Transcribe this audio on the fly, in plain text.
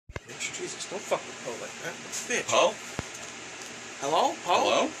Jesus, don't fuck with Poe like that. Bitch. Poe? Hello? Poe?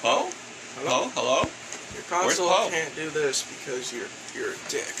 Hello? Poe? Hello? Poe? Hello? Your console Poe? can't do this because you're a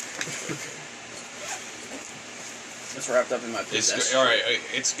dick. Okay. It's wrapped up in my possession. All right,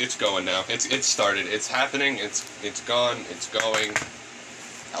 it's going now. It's started. It's happening. It's gone. It's going.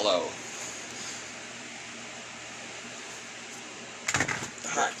 Hello.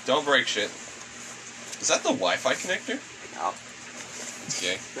 Hi. Don't break shit. Is that the Wi-Fi connector? No. It's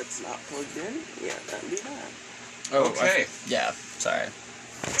gay. That's not plugged in? Yeah, that'd be that. Oh, Okay. Yeah, sorry.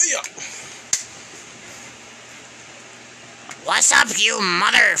 Yeah. What's up, you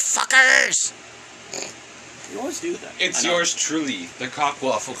motherfuckers? You always do that. It's yours truly, the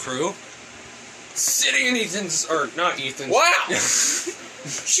Cock-Waffle crew. Sitting in Ethan's, or not Ethan's. Wow!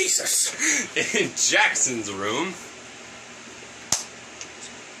 Jesus. In Jackson's room.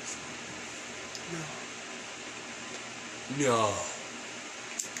 No.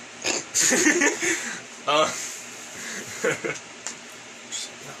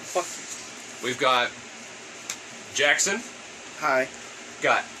 Fuck We've got Jackson. you. Hi.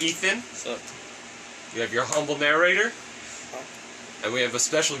 Got Ethan. What's up? You have your humble narrator. And we have a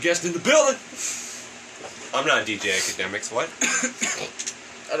special guest in the building. I'm not DJ Academics, what?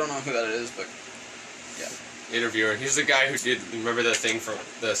 I don't know who that is, but yeah. Interviewer. He's the guy who did, remember that thing from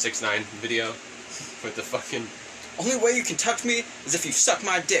the 6ix9ine video? With the fucking... Only way you can touch me is if you suck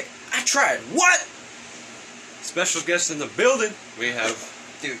my dick. I tried. What? Special guest in the building. We have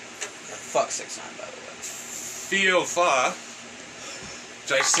Dude, fuck 6ix9ine, by the way. Theo Fa.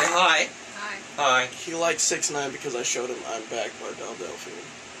 Should I say hi? Hi. Hi. He likes 6ix9ine because I showed him I'm back by Delphine.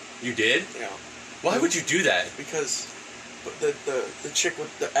 You did? Yeah. Why would you do that? Because the chick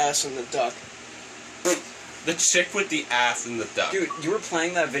with the ass and the duck. The chick with the ass and the duck. Dude, you were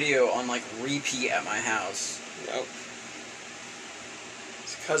playing that video on, like, repeat at my house. Nope.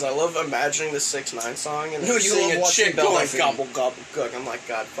 It's because I love imagining the 6ix9ine song and No, then you seeing love a watching chick going Delphine. gobble gobble gook. I'm like,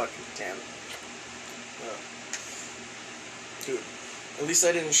 God fucking damn it. Dude, at least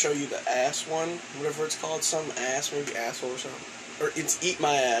I didn't show you the ass one, whatever it's called, some ass, maybe asshole or something. Or it's Eat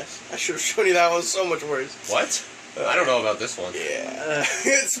My Ass. I should have shown you that one, so much worse. What? I don't know about this one. Yeah,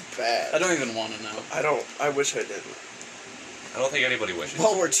 it's bad. I don't even want to know. I wish I didn't. I don't think anybody wishes.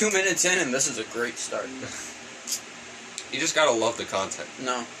 Well, we're 2 minutes in, and this is a great start. You just gotta love the content.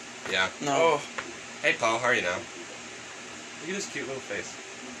 No. Yeah. No. Oh, Hey, Paul, how are you now? Look at his cute little face.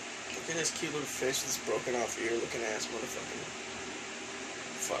 look at his cute little face with his broken off ear looking ass motherfucking.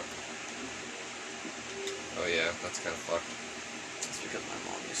 Fuck. Oh yeah, that's kind of fucked. It's because my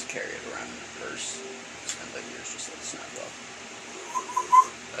mom used to carry it around in her purse. Spent the years just like snapped off.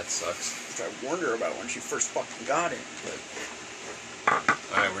 That sucks. Which I warned her about when she first fucking got it. But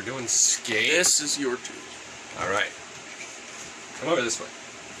Alright, we're doing skate. This is your tooth. Alright. Come over this way.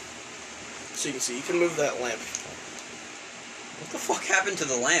 So you can see, you can move that lamp. what the fuck happened to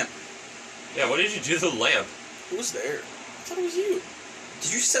the lamp? Yeah, what did you do to the lamp? Who was there? I thought it was you.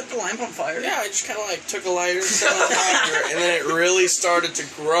 Did you set the lamp on fire? Yeah, I just kind of like took a lighter, set it on fire, and then it really started to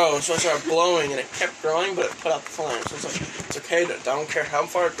grow. So I started blowing, and it kept growing, but it put out the flame. So it's like, it's okay. I don't care how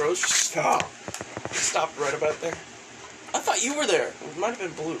far it grows. Just stop. It stopped right about there. I thought you were there. It might have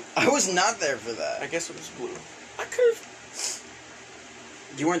been blue. I was not there for that. I guess it was blue. I could have.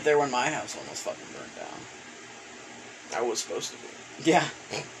 You weren't there when my house almost fucking burned down. I was supposed to be. Yeah.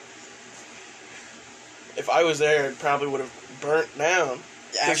 If I was there, it probably would have burnt down.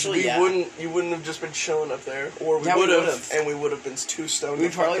 Actually, yeah. You wouldn't have just been chilling up there, or we Yeah, we would have, would've. and we would have been too stoned. We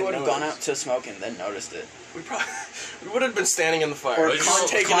to probably fucking would have notice. gone out to smoke and then noticed it. We would have been standing in the fire. Or We con-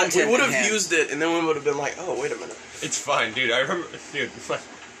 taken it, content we would in have hand. used it, and then we would have been like, "Oh, wait a minute." It's fine, dude. I remember, dude,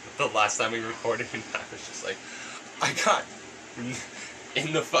 the last time we recorded, and I was just like, I got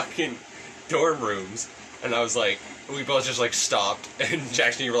in the fucking dorm rooms, and I was like, we both just like stopped, and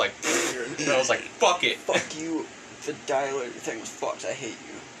Jackson, you were like, and I was like, fuck it. Fuck you. The dialer thing was fucked. I hate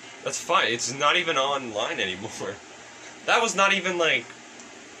you. That's fine. It's not even online anymore. That was not even like,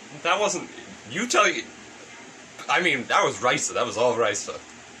 that wasn't, you tell you, I mean, that was Risa. That was all Risa.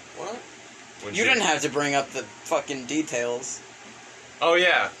 What? When You she- didn't have to bring up the fucking details. Oh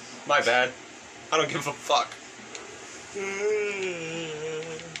yeah, my bad. I don't give a fuck.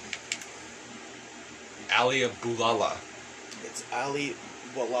 Alia Bulala. It's Ali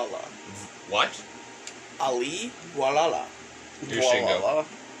Walala. What? Ali Walala. You're Shingo. Walala.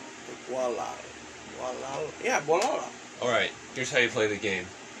 Walala. Walala. Yeah, Walala. Alright, here's how you play the game.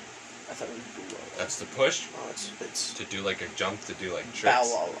 I thought it was Bulala. That's to push, Oh, it's to do like a jump, to do like tricks.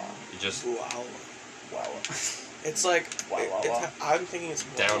 Bowala. You just Walala. Walla. It's like Walala. I'm thinking it's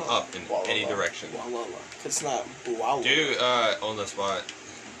down, Walala. up, in Walala. any direction. Walala. It's not Buala. Do, on the spot.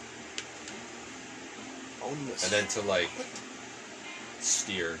 Own this. And then to, like,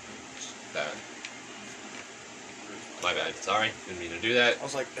 steer that. My bad. Sorry. Didn't mean to do that. I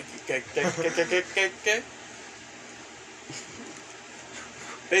was like, okay.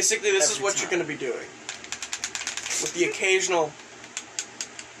 Basically, this is Every what time. you're going to be doing. With the occasional...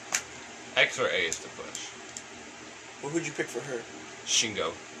 X or A is to push. Well, who'd you pick for her? Shingo.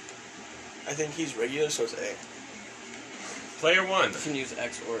 I think he's regular, so it's A. Player 1. You can use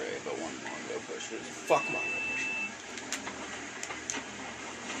X or A, but one Mongo pushes. Fuck Mongo push.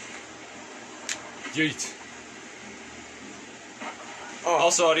 Yeet. Oh,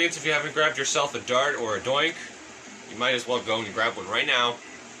 Also, audience, if you haven't grabbed yourself a dart or a doink, you might as well go and grab one right now.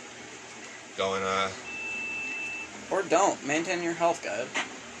 Go and, Or don't. Maintain your health, guys.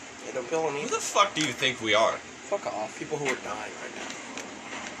 yeah, don't kill Who any the fuck do you think we are? Fuck off. people who are dying right now.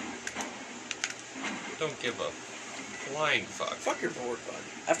 Don't give a flying fuck. Fuck your board, bud.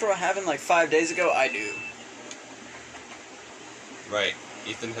 After what happened like 5 days ago, I do. Right.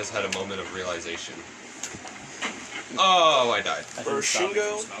 Ethan has had a moment of realization. Oh, I died. I For didn't stop me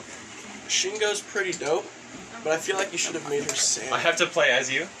Shingo? from smoking. Shingo's pretty dope, but I feel like you should have made her Sam. I have to play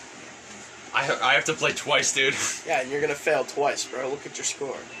as you? I have to play twice, dude. Yeah, and you're gonna fail twice, bro. Look at your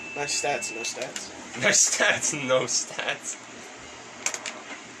score. Nice stats, no stats. No stats, no stats.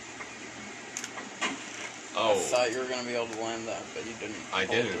 I Oh, thought you were gonna be able to land that, but you didn't. I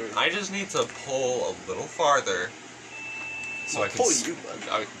pull didn't. through. I just need to pull a little farther. So I'll I can pull s- you,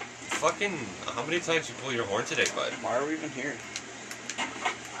 bud. fucking, how many times you pull your horn today, bud? Why are we even here?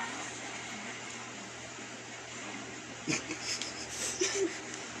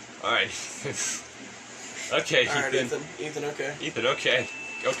 Alright. Okay, Alright, Ethan. Ethan, okay. Ethan, okay.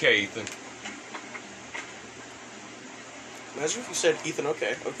 Okay, Ethan. Imagine if you said Ethan,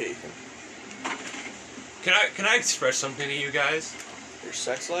 okay. Okay, Ethan. Can I express something to you guys? Your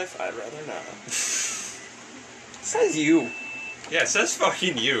sex life? I'd rather not. Says you. Yeah, it says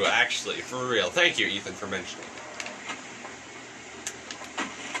fucking you, actually, for real. Thank you, Ethan, for mentioning.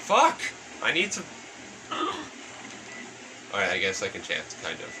 Fuck! I need to... Alright, I guess I can chant,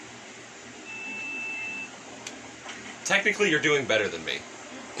 kind of. Technically, you're doing better than me.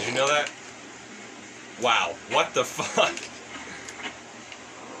 Did you know that? Wow, what the fuck?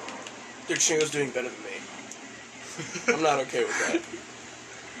 Dude, Shingo's doing better than me. I'm not okay with that.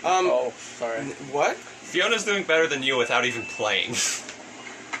 Oh, sorry. What? Fiona's doing better than you without even playing.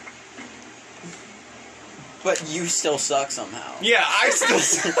 But you still suck somehow. Yeah, I still...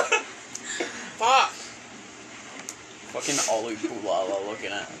 Fuck! Fucking Olu Pulala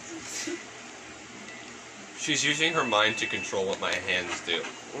looking at. She's using her mind to control what my hands do.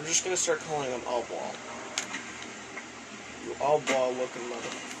 We're just gonna start calling him all ball. You all ball looking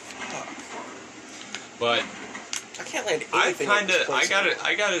motherfucker. But I can't land I anything. at this place anymore.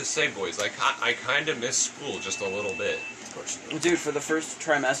 I gotta say, boys, I kind of miss school just a little bit. Of course you do. Dude, for the first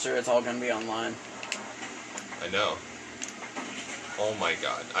trimester, it's all gonna be online. I know. Oh my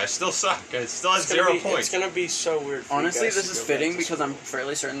god, I still suck. I still have It's gonna 0 be- points. It's gonna be so weird. For Honestly, you guys this to is go fitting back to because school. I'm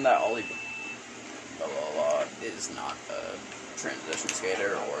fairly certain that Ollie is not a transition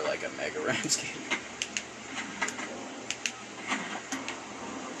skater or like a mega ramp skater.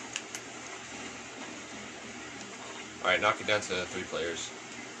 All right, knock it down to 3 players.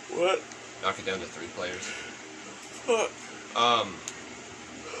 What? Knock it down to 3 players. Fuck.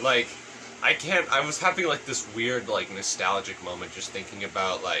 Like, I can't. I was having like this weird, like, nostalgic moment just thinking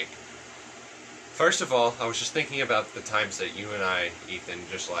about like. First of all, I was just thinking about the times that you and I, Ethan,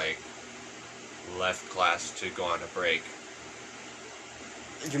 just like left class to go on a break.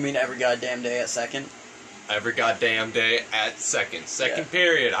 You mean every goddamn day at second? Every goddamn day at second. Second Yeah.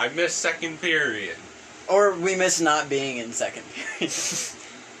 period. I missed second period. Or we miss not being in second period.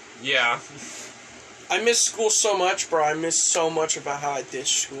 Yeah. I miss school so much, bro. I miss so much about how I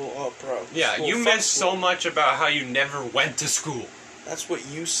ditched school. Oh, bro. Yeah, School, you fuck missed school. so much about how you never went to school. That's what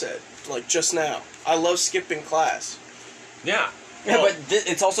you said, like just now. I love skipping class. Yeah. Yeah, Well, but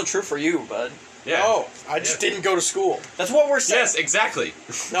it's also true for you, bud. yeah. No, I just Yeah. didn't go to school. That's what we're saying. Yes, exactly.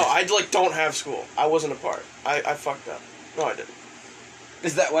 No, I like don't have school. I wasn't a part. I fucked up. No, I didn't.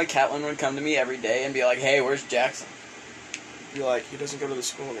 Is that why Catlin would come to me every day and be like, "Hey, where's Jackson?" You're like, he doesn't go to the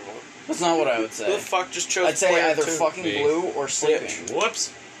school anymore. That's not what I would Who say. the fuck just chose I'd say player either 2? fucking Me. blue or sleeping. Bitch.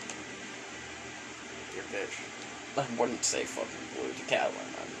 Whoops. You're a bitch. I wouldn't say fucking blue to Catlin.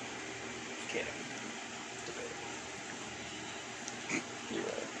 I'm kidding. You're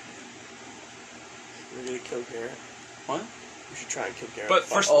right. We're gonna kill Garrett. What? We should try and kill Garrett. But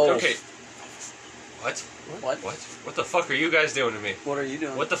Fuck. first, Oh. okay. What? What? What? What the fuck are you guys doing to me? What are you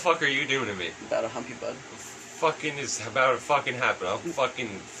doing? What the fuck are you doing to me? About a humpy bud. fucking is about to fucking happen. I'll fucking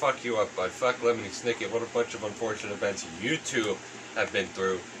fuck you up. I fuck Lemony Snicket. What a bunch of unfortunate events you two have been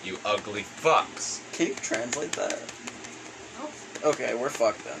through, you ugly fucks. Can you translate that? No. Okay, we're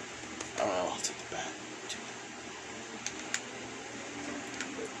fucked then. I don't know. I'll take the bat.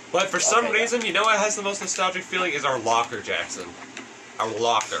 But for some Okay, reason, you know what has the most nostalgic feeling is our locker, Jackson. Our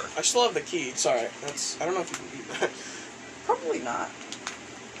locker. I still have the key. It's alright. I don't know if you can beat that. Probably not.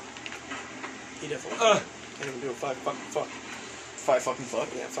 He definitely can't even do a 5 fucking fuck. 5 fucking fuck?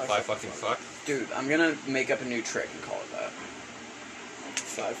 Yeah, 5 fucking fuck. Dude, I'm gonna make up a new trick and call it that.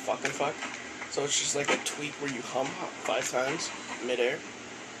 5 fucking fuck. So it's just like a tweak where you hum 5 times midair.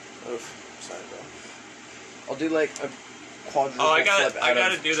 Oof. Sorry, bro. I'll do like a quadruple Oh, I flip out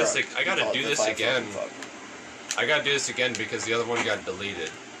gotta of do this. truck. I gotta Call it do the this 5 again. fucking fuck. I gotta do this again because the other one got deleted.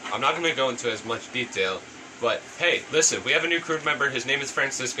 I'm not gonna go into as much detail, but hey, listen, we have a new crew member. His name is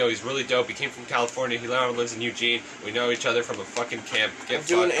Francisco. He's really dope. He came from California. He now lives in Eugene. We know each other from a fucking camp. I'll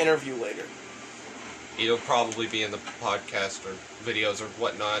do an interview later. He'll probably be in the podcast or videos or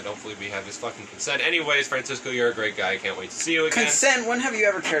whatnot. Hopefully we have his fucking consent. Anyways, Francisco, you're a great guy. I can't wait to see you again. Consent? When have you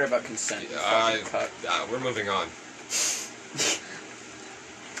ever cared about consent? You fucking cuck. We're moving on.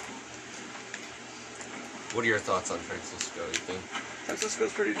 What are your thoughts on Francisco, Ethan?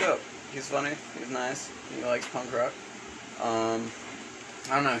 Francisco's pretty dope. He's funny. He's nice. He likes punk rock. I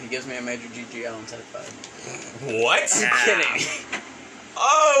don't know. He gives me a major GG Allen type vibe. What? I'm kidding.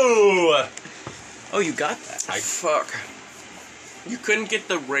 Oh! Oh, you got that. Fuck. You couldn't get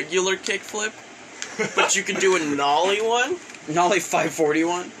the regular kickflip, but you could do a nollie one? Nollie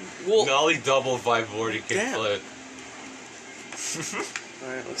 541? Well, Nollie double 540 Damn. kickflip.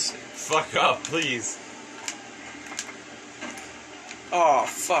 alright, let's see. Fuck up, please. Oh,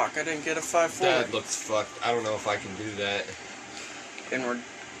 fuck. I didn't get a 540. That looks fucked. I don't know if I can do that. Inward.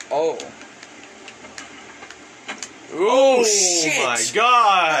 Oh. Oh, shit! my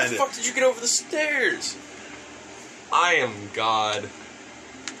god! How the fuck did you get over the stairs? I am God.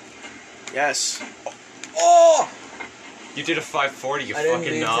 Yes. Oh! You did a 540, you I didn't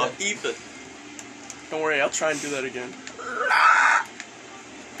fucking mean knob. to. Eat it. Don't worry, I'll try and do that again.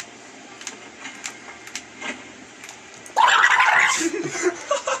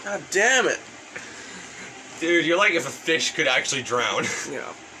 God damn it. Dude, you're like if a fish could actually drown. Yeah.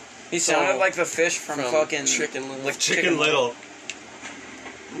 He sounded Oh, like the fish from fucking... Chicken Little. Like Chicken Little.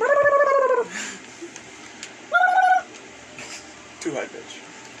 Too high pitch.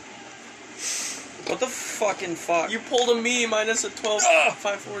 What the fucking fuck? You pulled a me minus a 12,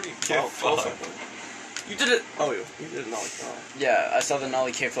 540. Get 12, fucked. 540. You did it. Oh, you did it not like that. Yeah, I saw the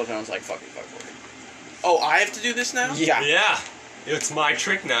nollie kickflip and I was like, fucking 540. Oh, I have to do this now? Yeah. Yeah, it's my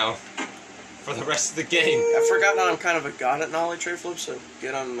trick now. For the rest of the game. I forgot that I'm kind of a god at nollie tray flips, so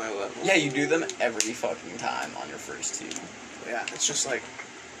get on my level. Yeah, you do them every fucking time on your first two. Yeah, it's just like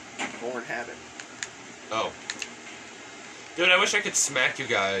born habit. Oh. Dude, I wish I could smack you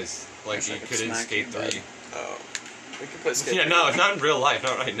guys like Wish I you could could in smack Skate you, 3. bud. Oh. We can play skate. Yeah, no, not in real life,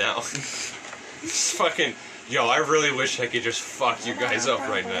 not right now. Just fucking, yo, I really wish I could just fuck you guys up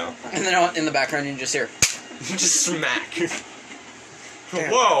right now. And then in the background you just hear... Just smack. Damn,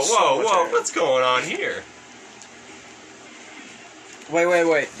 Whoa, so whoa, much whoa, air. what's going on here?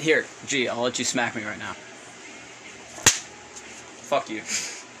 Wait. Here, G, I'll let you smack me right now. Fuck you.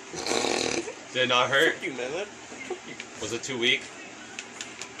 Did it not hurt? Fuck you, man. Was it too weak?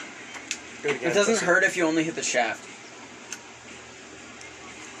 Do it again. It doesn't hurt if you only hit the shaft.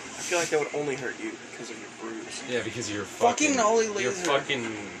 I feel like that would only hurt you because of your bruise. Yeah, because of your Fucking nollie laser. Your fucking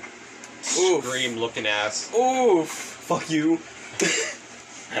Oof. scream looking ass. Oof. Fuck you.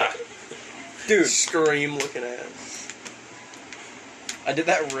 Dude, Scream looking ass. I did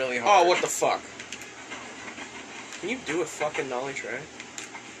that really hard. Oh, what the fuck? Can you do a fucking nollie tray?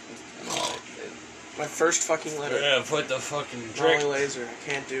 My first fucking letter. Yeah, put the fucking Nollie trick. laser. I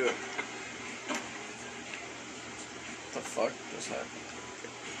can't do it. What the fuck just happened?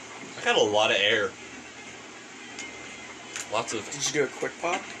 I got a lot of air. Lots of. Did you do a quick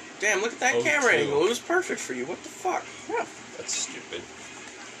pop? Damn, look at that Oh, camera two. angle. It was perfect for you. What the fuck? Yeah. That's stupid.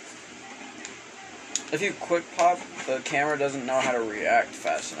 If you quick pop, the camera doesn't know how to react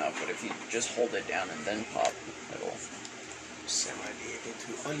fast enough, but if you just hold it down and then pop, it'll... Semi-be able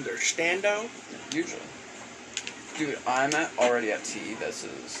to understando. Usually. Dude, I'm already at T. This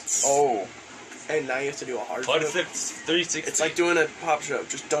is... Oh. And now you have to do a hard Quad flip. flip 360. It's like doing a pop show.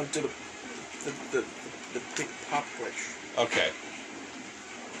 Just don't do the big pop glitch. Okay.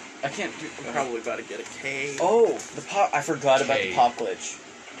 I can't do... I'm probably about to get a K. Oh, the pop... I forgot about the Okay. pop glitch.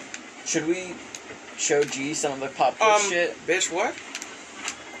 Should we show G some of the pop glitch shit? Bitch, what?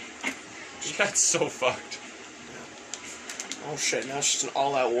 That's so fucked. Oh shit, now it's just an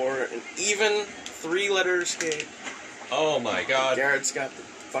all-out war. An even 3-letter escape. Oh my god. Garrett's got the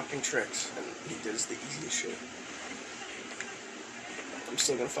fucking tricks, and he does the easy shit. I'm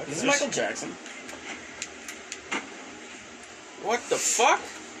still gonna fucking... This is Michael Jackson. What the fuck?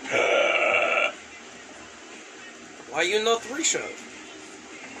 Why you know 3 shows?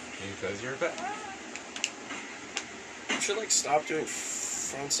 Because you're bad. You should, like, stop doing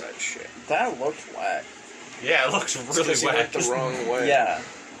frontside shit. That looked whack. Yeah, it looks really Because he whack. went the wrong way. Yeah.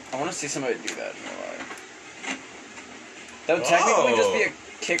 I want to see somebody do that in real life. That would technically just be a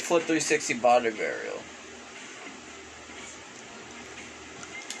kickflip 360 body burial.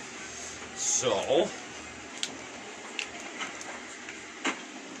 So...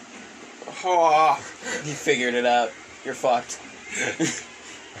 Oh, You figured it out. You're fucked.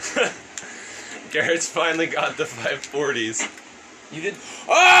 Garrett's finally got the 540s. You did...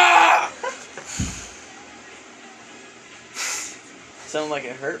 ah! Sound like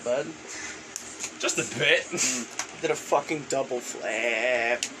it hurt, bud. Just a bit. Did a fucking double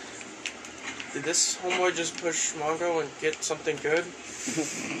flip. Did this homeboy just push Mongo and get something good?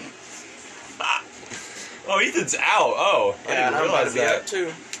 Oh, Ethan's out. Oh, I Yeah, didn't I'm about realize to be that. out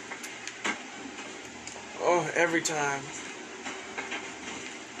too. Oh, every time.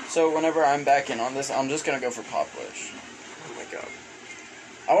 So whenever I'm back in on this, I'm just gonna go for Pop Glitch. Oh my god.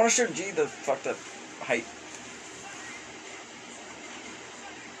 I want to show G the fucked up height.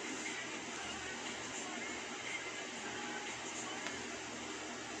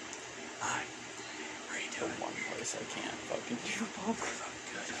 The one place I can't fucking do Pop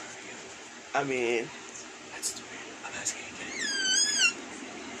Glitch. I mean, that's the I'm asking again.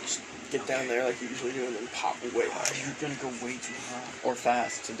 Just get down there like you usually do and then pop way high. You're gonna go way too high. Or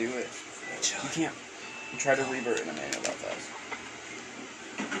fast to do it. You can't. You try to revert in a manual that fast.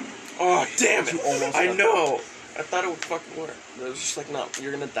 Oh, damn it. You almost I got know. I thought it would fucking work. But it was just like, no,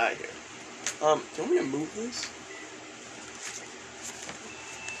 you're gonna die here. Can we move this?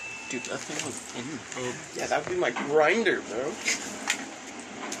 Dude, that thing was in. Yeah, that would be my grinder, bro.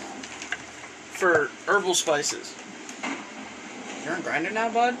 For herbal spices. You're on Grinder now,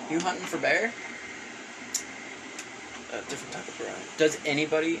 bud? You hunting for bear? A different type of grind. Does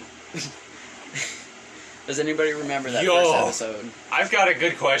anybody... Does anybody remember that Yo. first episode? I've got a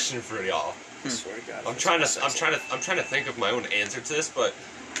good question for y'all. I swear to God. I'm trying to think of my own answer to this, but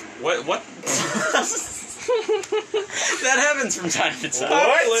what? That happens from time to time.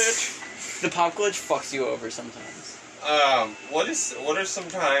 What? Glitch. The Pop Glitch fucks you over sometimes. What are some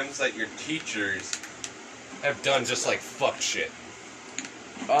times that your teachers have done just like fuck shit?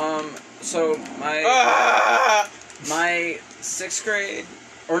 So my Ah! my 6th grade,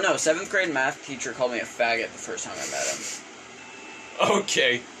 or no, 7th grade math teacher called me a faggot the first time I met him.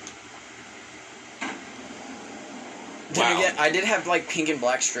 Okay. Then Wow. again, I did have like pink and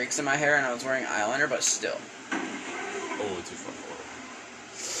black streaks in my hair and I was wearing eyeliner, but still. Oh, too fucking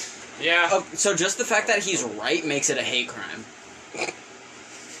yeah. Oh, so just the fact that he's right makes it a hate crime.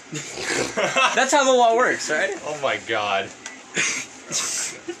 That's how the law works, right? Oh my god.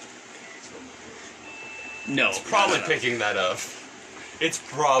 No. It's probably no. picking that up. It's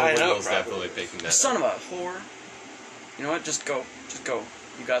probably I know, most definitely picking that Son up. of a whore. You know what? Just go. Just go.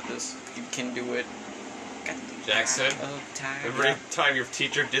 You got this. You can do it. Got the Jackson, eye of tiger. every time your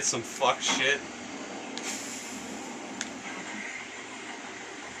teacher did some fuck shit.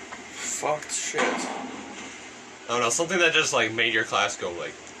 Fucked shit. I don't know, something that just like made your class go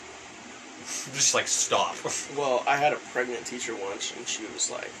like, just like stop. Well, I had a pregnant teacher once, and she was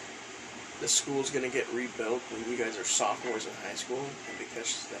like, the school's gonna get rebuilt when you guys are sophomores in high school, and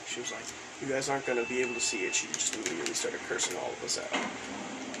because she was like, you guys aren't gonna be able to see it, she just immediately started cursing all of us out.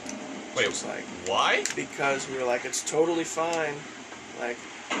 Wait, She was like, why? because we were like, it's totally fine. Like,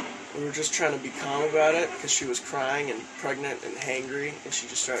 we were just trying to be calm about it, because she was crying and pregnant and hangry, and she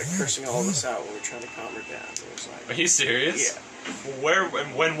just started cursing all of us out when we were trying to calm her down. It was like, Are you serious? yeah, Where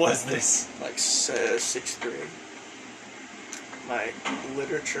and when was this? like 6th grade. My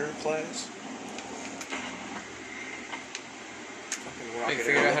literature class. Fucking rocket. You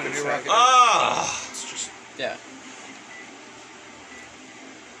figured out how to do rocket. Ah! It's just Yeah.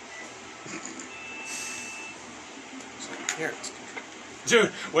 it's like parents. Dude,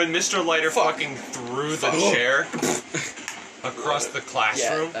 when Mr. Lighter Fuck. fucking threw the Fuck. chair across the Yeah,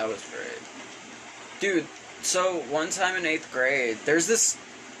 classroom. that was great. Dude, so one time in 8th grade, there's this...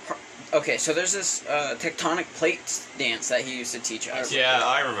 Okay, so there's this tectonic plates dance that he used to teach us. Yeah,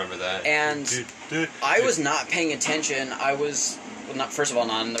 I remember that. And I was not paying attention. I was, well, not first of all,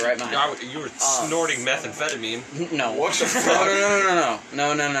 not in the right mind. You were snorting methamphetamine. No. What the No, fuck?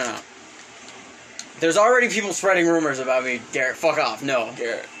 no. There's already people spreading rumors about me, Garrett. Fuck off. No.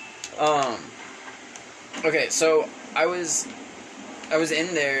 Garrett. Okay, so I was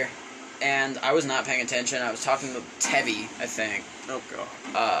in there, and I was not paying attention. I was talking to Tevi, I think. Oh,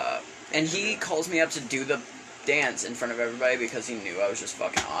 God. And he calls me up to do the dance in front of everybody because he knew I was just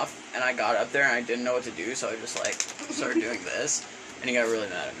fucking off. And I got up there and I didn't know what to do, so I just like started doing this. And he got really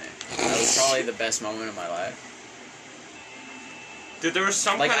mad at me. That was probably the best moment of my life. Dude, there was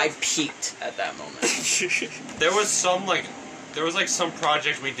some Like, kind I peaked at that moment. there was some some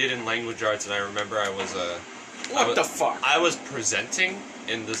project we did in language arts, and I remember I was What the fuck? I was presenting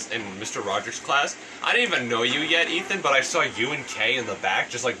in Mr. Rogers' class. I didn't even know you yet, Ethan, but I saw you and Kay in the back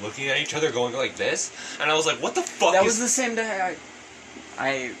just like looking at each other going like this, and I was like, what the fuck That was the same day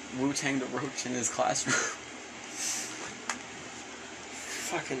I Wu-Tanged a roach in his classroom.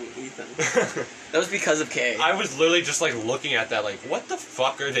 Fucking Ethan. That was because of Kay. I was literally just like looking at that like, what the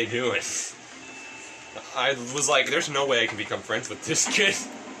fuck are they doing? I was like, there's no way I can become friends with this kid.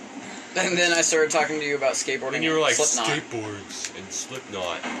 And then I started talking to you about skateboarding And you were like, Slipknot. skateboards and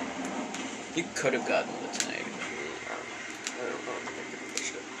Slipknot. You could have gotten the tonight. I don't know if I can do that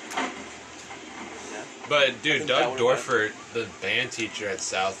shit. But dude, think Doug that would've Dorfert, the band teacher at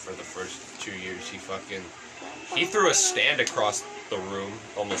South for the first 2 years, he threw a stand across the room,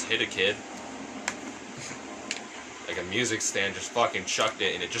 almost hit a kid. Like a music stand, just fucking chucked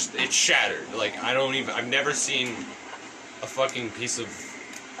it, and it shattered. Like I've never seen a fucking piece of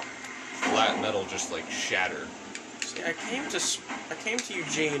flat metal just like shatter. See, I came to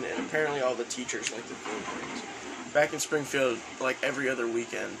Eugene, and apparently all the teachers like to throw things. Back in Springfield, like every other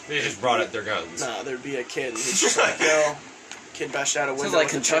weekend. They just brought out their guns. Nah, there'd be a kid, and he's just like, yo, kid bashed out a window. Sounds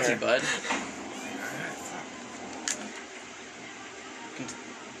like with a Kentucky, chair. bud.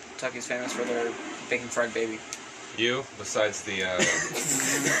 Kentucky's famous for their bacon fried baby. You, besides the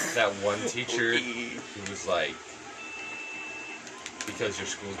that one teacher who was like, because your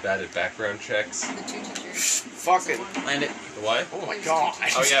school's bad at background checks. The two teachers. Fuck it. Land it. The what? Oh my god.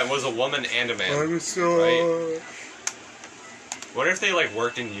 Oh yeah, it was a woman and a man. I'm so... Right? Wonder if they like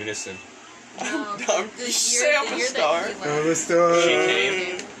worked in unison. No, Say I'm a star. She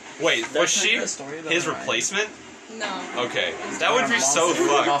came. Wait, was she the story about his Ryan? replacement? No. Okay, that would be so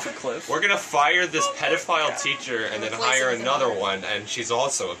Off a fucked. cliff. We're gonna fire this pedophile teacher and then hire another one, and she's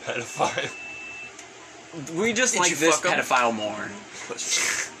also a pedophile. We just Did like you this fuck 'em? pedophile more.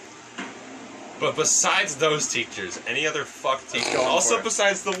 But besides those teachers, any other fuck teachers? going Also for it.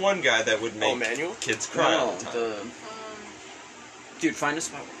 besides the one guy that would make Manuel? kids cry all No, the time. the dude, find a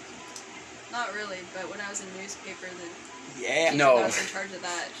spot. Not really, but when I was in newspaper, the Yeah. teacher No. that was in charge of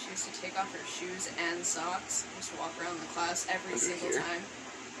that, she used to take off her shoes and socks, just walk around the class every Under single here? time.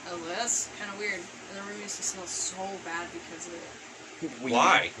 Oh, well, that's kind of weird. And the room used to smell so bad because of it.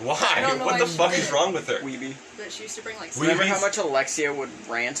 Why? I Why? don't know What why the she fuck did is it. wrong with her? Weeby. But she used to bring like Remember how Weebies? much Alexia would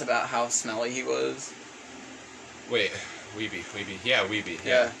rant about how smelly he was? Wait, Weeby. Yeah, Weeby.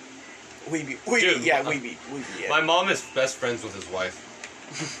 Yeah. Weeby. Dude, Yeah, Weeby. Yeah. My mom is best friends with his wife.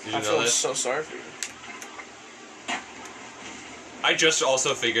 Did you I know feel this? so sorry for you. I just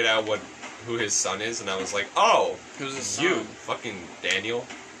also figured out who his son is, and I was like, oh, Who's his you, son? fucking Daniel.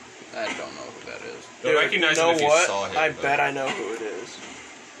 I don't know who that is. You'll recognize you know him if you what? saw him. I but- bet I know who it is.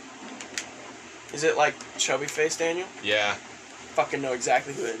 Is it like chubby face Daniel? Yeah, Fucking know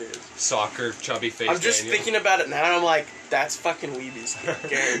exactly who it is. soccer, chubby face. I'm just Daniel. thinking about it now, and I'm like, that's fucking Weeby's kid,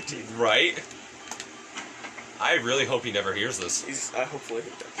 guaranteed. Right? I really hope he never hears this. Hopefully he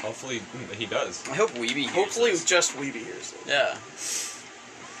does. Hopefully he does. I hope Weeby hears Hopefully this. just Weeby hears it. Yeah.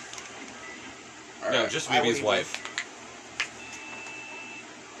 No, Alright. just I Weeby's Weeby. wife.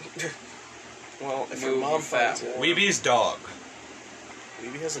 Well, if your Move, mom you fat finds it, Weeby's dog.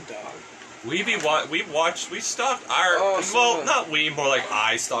 Weeby has a dog. We stalked our, Oh, so well, good. not we, more like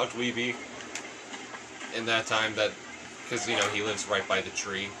I stalked Weeby. In that time because, he lives right by the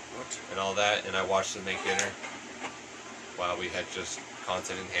tree What? and all that, and I watched him make dinner while we had just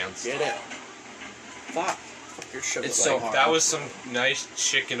content enhanced. Get it? Fuck. Fuck your sugar. It's so like, hard. That was some nice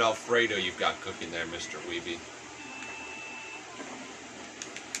chicken Alfredo you've got cooking there, Mr. Weeby.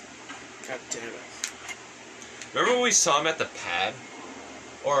 God damn it. Remember when we saw him at the pad?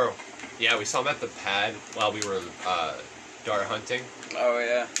 Yeah, we saw him at the pad while we were dart hunting. Oh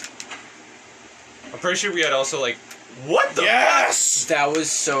yeah. I'm pretty sure we had also what the Yes! That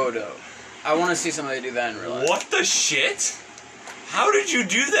was so dope. I want to see somebody do that in real life. What the shit? How did you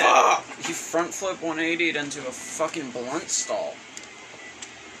do that? Fuck! He front flip 180'd into a fucking blunt stall.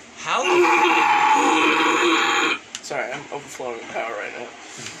 How Sorry, I'm overflowing with power right now.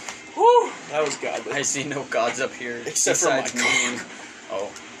 Woo! That was godly. I see no gods up here Except for my besides me.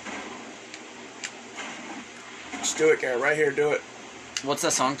 Oh. Do it, Garrett. Right here. Do it. What's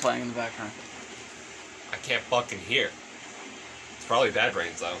that song playing in the background? I can't fucking hear. It's probably Bad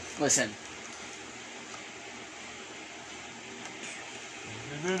Brains, though. Listen.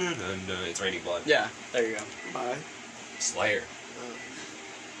 It's Raining Blood. Yeah, there you go. Bye. Slayer.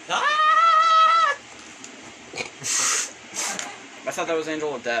 I thought that was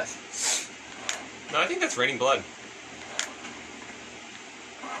Angel of Death. No, I think that's Raining Blood.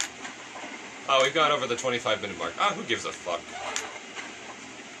 Oh, we've gone over the 25-minute mark. Oh, who gives a fuck?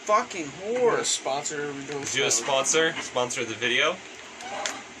 Fucking We're a whore. sponsor. We're doing Do a sponsor. Sponsor the video.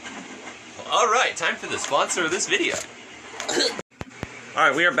 Alright, time for the sponsor of this video.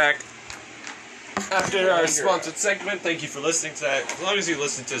 Alright, we are back. After our sponsored segment, thank you for listening to that. As long as you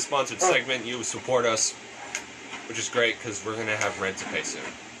listen to a sponsored segment, you support us. Which is great, because we're going to have rent to pay soon.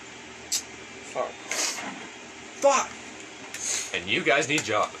 Fuck. And you guys need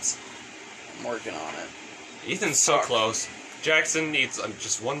jobs. I'm working on it. Ethan's so close. Jackson needs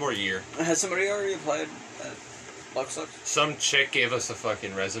just one more year. Has somebody already applied at Luxux? Some chick gave us a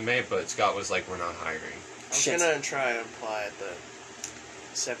fucking resume, but Scott was like, we're not hiring. I was gonna try and apply at the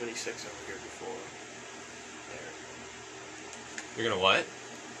 76 over here before. There. You're gonna what?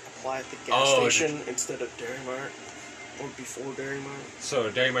 Apply at the gas station instead of Dairy Mart. Or before Dairy Mart. So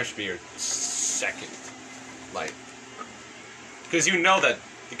Dairy Mart should be your second. Like, because you know that,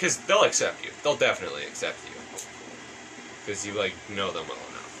 because they'll accept you. They'll definitely accept you. Because you, like, know them well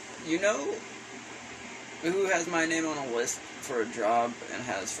enough. You know who has my name on a list for a job and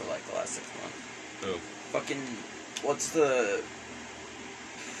has for like the last 6 months? Who? Fucking, what's the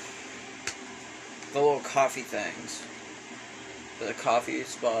little coffee things? The coffee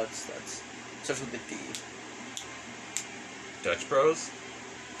spots, that's starts with a D. Dutch Bros?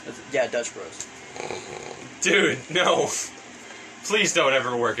 Yeah, Dutch Bros. Dude, no. Please don't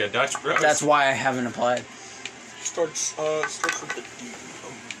ever work at Dutch Bros. That's why I haven't applied. Starts with the D.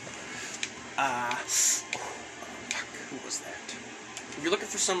 Fuck, who was that? If you're looking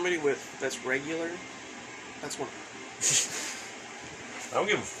for somebody that's regular, that's one. I don't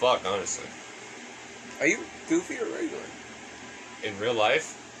give a fuck, honestly. Are you goofy or regular? In real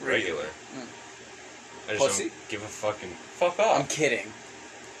life, regular. I just Pussy? don't give a fucking fuck off. I'm kidding.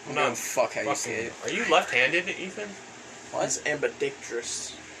 I'm No, not fuck how you say fucking. it. Are you left-handed, Ethan? What? He's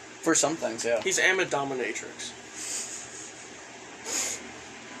ambidextrous. For some things, yeah. He's ambidominatrix.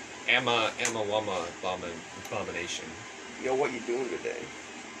 Abomination. Yo, what you doing today?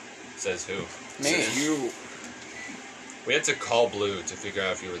 Says who? Me. Says you. We had to call Blue to figure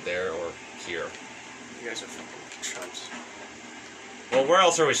out if you were there or here. You guys are fucking chumps. Well, where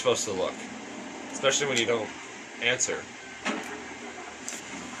else are we supposed to look? Especially when you don't answer.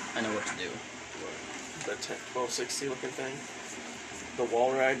 I know what to do. The 1260 looking thing. The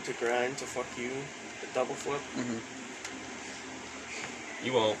wall ride to grind to fuck you. The double flip. Mm-hmm.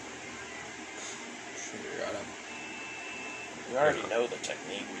 You won't. Figure it out. We already know the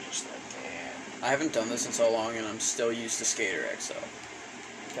technique. We just like, I haven't done this in so long, and I'm still used to Skater XL.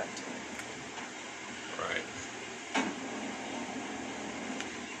 got Right.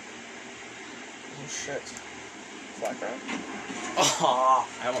 Oh shit. Flat ground. Oh,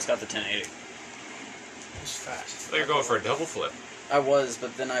 I almost got the 1080. It was fast. I thought you were going for a double flip. I was,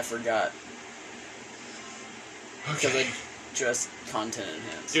 but then I forgot. Because I just content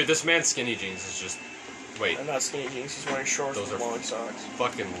enhanced. Dude, this man's skinny jeans is just... Wait, I'm not skinny jeans. He's wearing shorts Those with are- long socks.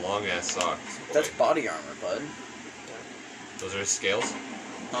 fucking long-ass socks. That's Wait, body armor, bud. those are his scales?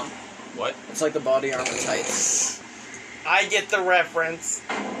 Huh? What? It's like the body armor tights. I get the reference.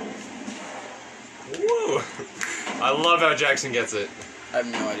 Woo! I love how Jackson gets it. I have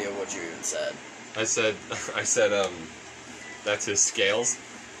no idea what you even said. I said, that's his scales.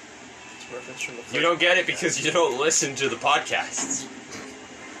 It's a reference from the You don't get it because you don't listen to the podcasts.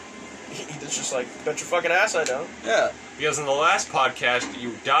 It's just like, bet your fucking ass I don't. Yeah. Because in the last podcast,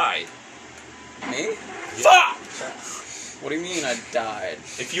 you died. Me? Fuck! What do you mean I died?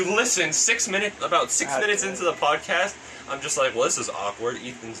 If you listen about 6 God minutes damn. into the podcast, I'm just like, well, this is awkward.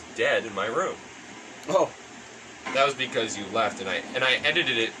 Ethan's dead in my room. Oh. That was because you left, and I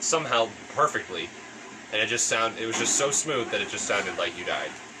edited it somehow perfectly, and it was just so smooth that it just sounded like you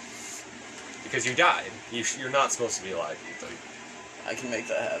died. Because you died. You're not supposed to be alive, Ethan. I can make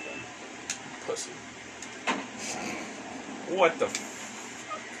that happen. Pussy. What the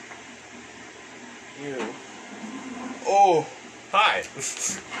You. Oh. Hi.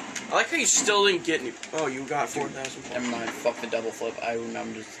 I like how you still didn't get any. Oh, you got 4,000 points. Never mind. Fuck the double flip. I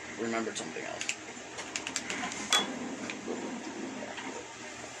remembered something else.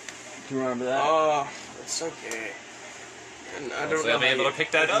 Do you remember that? Oh, that's okay. And I don't Hopefully know. I'll be able to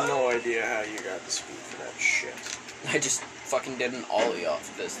pick that I have up. no idea how you got the speed for that shit. I just fucking did an ollie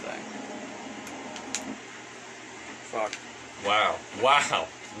off this thing. Fuck. Wow. Wow.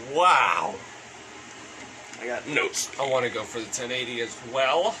 Wow. I got notes. I want to go for the 1080 as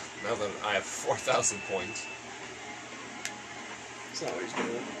well. Now that I have 4,000 points. That's not what he's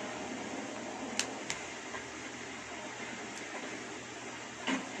doing.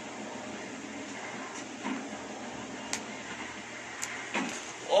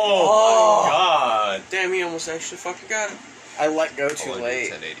 Oh, my god. Damn, he almost actually fucking got it. I let go too I wanna do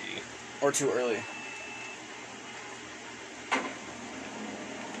late. 1080. Or too early.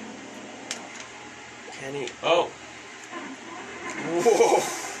 Kenny. Oh. Whoa.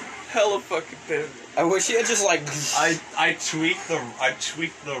 Hella fucking pivot. I wish he had just like... I tweaked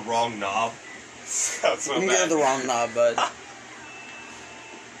the wrong knob. Sounds so I'm bad. getting the wrong knob, bud.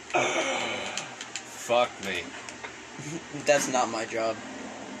 Fuck me. That's not my job.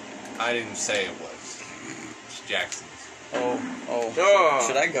 I didn't say it was. It's Jackson's. Oh. Oh.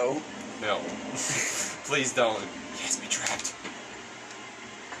 Should I go? No. Please don't. He has me trapped.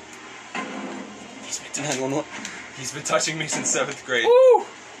 He's been touching me since 7th grade. Woo!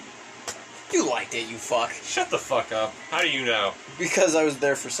 You liked it, you fuck. Shut the fuck up. How do you know? Because I was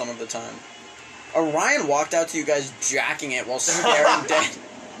there for some of the time. Orion walked out to you guys jacking it while staring dead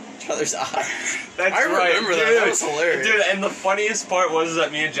each other's eyes. That's I remember that. That was hilarious. Dude, and the funniest part was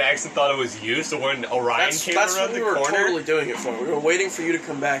that me and Jackson thought it was you, so when Orion came That's around what we the were corner... totally doing it for. We were waiting for you to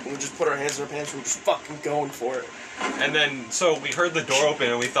come back, and we just put our hands in our pants and we were just fucking going for it. And then, so we heard the door open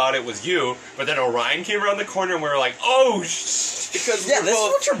and we thought it was you, but then Orion came around the corner and we were like, oh, Because Yeah, we this is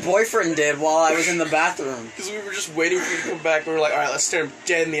both, what your boyfriend did while I was in the bathroom. because we were just waiting for you to come back, and we were like, alright, let's stare him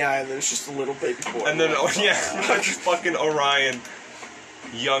dead in the eye, and then it's just a little baby boy. And then, We're like, fucking Orion,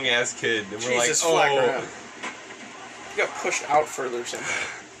 young ass kid. And we're Jesus, like, flag oh, around. You got pushed out further or something.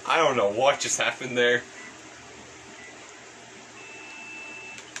 I don't know what just happened there.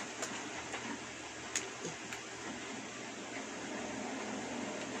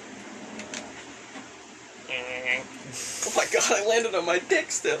 Oh my god, I landed on my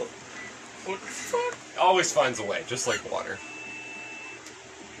dick still. What the fuck? Always finds a way, just like water.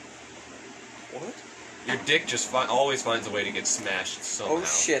 What? Your dick just always finds a way to get smashed somehow. Oh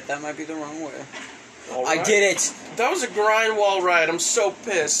shit, that might be the wrong way. Alright. I did it! That was a grind wall ride. I'm so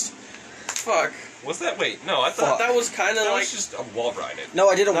pissed. Fuck. Was that? Wait, no, I thought That was kind of that like. was just a wall ride. No,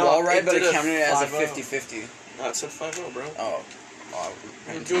 I did a No, wall ride, it but did it a counted it as a 5-0. 50-50. No, it said 5-0, bro. Oh.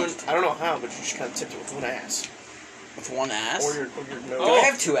 You're doing. I don't know how, but you just kind of tipped it with one ass. With one ass? Or your nose. Do Oh. I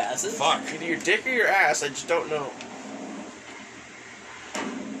have two asses? Fuck. Either your dick or your ass. I just don't know.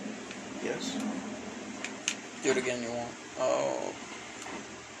 Yes. Do it again, you won't. Oh.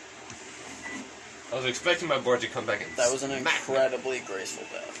 I was expecting my board to come back and That was an smack me. incredibly graceful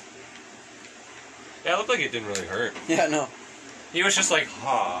death. Yeah, it looked like it didn't really hurt. Yeah, no. He was just like,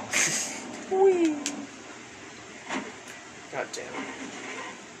 ha. Whee. God damn it.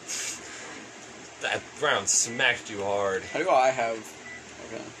 That round smacked you hard. How do I have...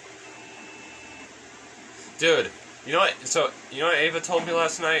 Okay. Dude, you know what? So, you know what Ava told me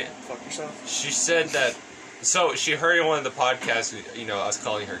last night? Fuck yourself. She said that... So, she heard in one of the podcasts, you know, us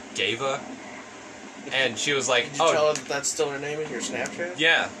calling her Gava. And she was like, Did you tell her that that's still her name in your Snapchat?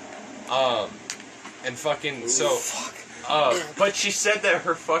 yeah. And fucking, Ooh, so... fuck. But she said that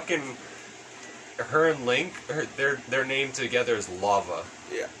her fucking... Her and Link, their name together is Lava.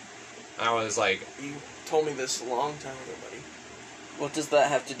 Yeah. I was like, You told me this a long time ago, buddy. What does that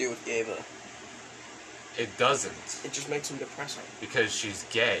have to do with Ava? it doesn't. It just makes him depressing. Because she's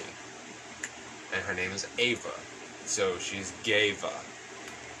gay. And her name is Ava. So she's Gava.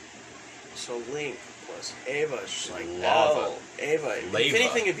 So Link plus Ava is just like Lava. oh, Ava. If Lava.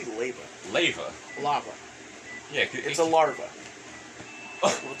 anything, it'd be lava. Lava. Lava. Yeah, It's a larva.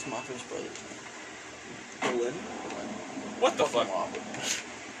 What's Mako's brother's name? Berlin? What the fuck? Lava.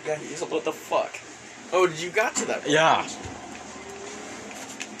 Yeah, he's a what the fuck? Oh, you got to that? Yeah.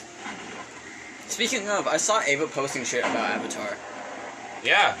 Speaking of, I saw Ava posting shit about Avatar.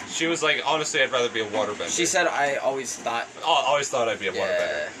 Yeah, she was like, honestly, I'd rather be a waterbender. She said, I always thought... Oh, I always thought I'd be a Yeah.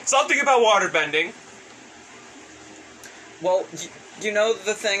 waterbender. Something about waterbending. Well, you know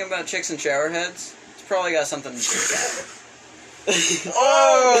the thing about chicks and shower heads? It's probably got something to do with that.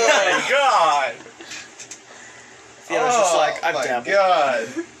 Oh my god! Yeah, it's just like, I've dabbled. God.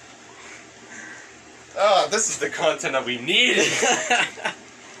 Oh, this is the content that we needed.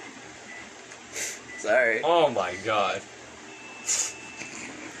 Sorry. Oh my god.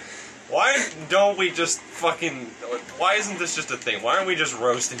 Why don't we just fucking... Why isn't this just a thing? Why aren't we just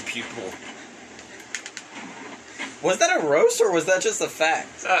roasting people? Was that a roast or was that just a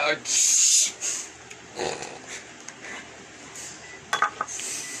fact?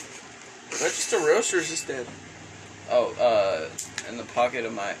 That's just a roast or is this dead? Oh, in the pocket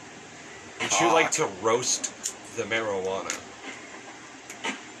of my... Would you like to roast the marijuana?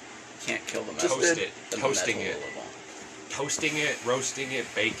 Can't kill the Just metal. Toast did. it. The Toasting metal it. will live on. Toasting it, roasting it,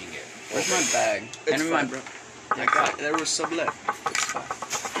 baking it. Where's my bag? It's Hand me my... fine, bro. I got it. There was some left. It's fine.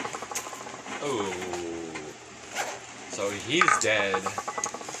 Oh. So he's dead.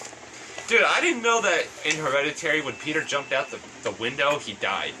 Dude, I didn't know that in Hereditary, when Peter jumped out the window, he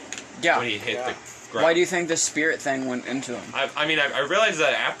died. Yeah. When he hit Yeah. the ground. Why do you think the spirit thing went into him? I mean, I realized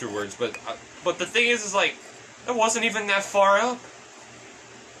that afterwards, but the thing is like, it wasn't even that far up.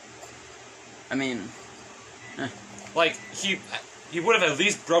 I mean... Like, he would have at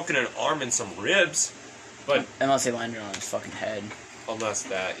least broken an arm and some ribs, but... Unless they landed on his fucking head. Unless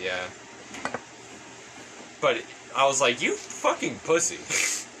that, yeah. But I was like, you fucking pussy.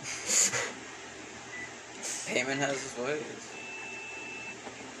 Payman has his ways.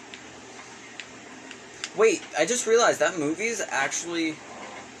 Wait, I just realized that movie is actually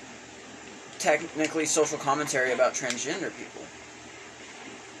technically social commentary about transgender people.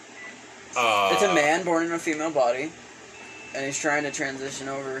 It's a man born in a female body, and he's trying to transition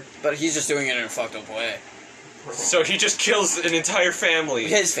over, but he's just doing it in a fucked up way. So he just kills an entire family.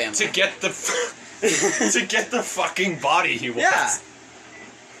 His family. To get the to get the fucking body he wants. Yeah.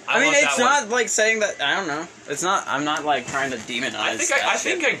 I mean, want it's that not one. like saying that. I don't know. It's not. I'm not like trying to demonize. I think that I shit,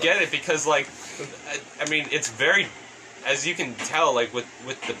 think I but, get it because like, I mean, it's very, as you can tell, like with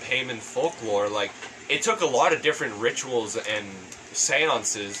the Payman folklore, like it took a lot of different rituals and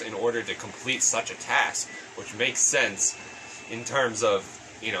seances in order to complete such a task, which makes sense in terms of,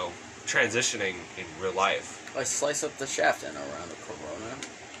 you know, transitioning in real life. I slice up the shaft end around the corona.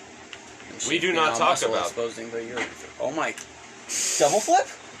 and We do sheath not now talk muscle about- exposing the urethra. Oh my! Double flip?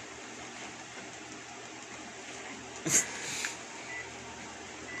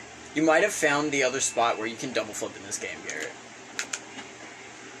 You might have found the other spot where you can double flip in this game, Garrett.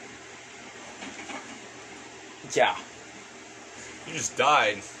 Yeah. You just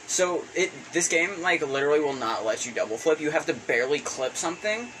died. So this game like literally will not let you double flip. You have to barely clip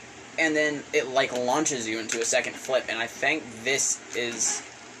something, and then it like launches you into a second flip. And I think this is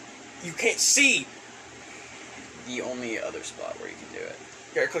You can't see! the only other spot where you can do it.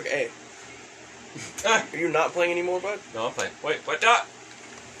 Here, click A. Ah, Are you not playing anymore, bud? no, I'm playing. Wait, what? Ah!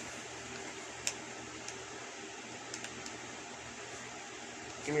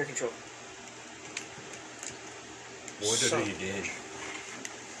 Give me your controller. What Son did of he a did? bitch.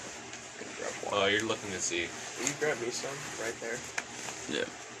 Gonna grab one. Oh, you're looking to see. Will you grab me some right there? Yeah.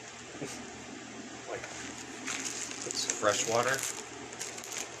 Like, put some Fresh water.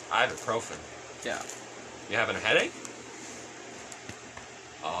 Ibuprofen. Yeah. You having a headache?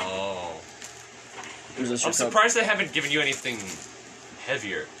 Oh. I'm surprised they haven't given you anything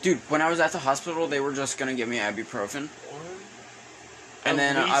heavier. Dude, when I was at the hospital, they were just gonna give me ibuprofen, one. and At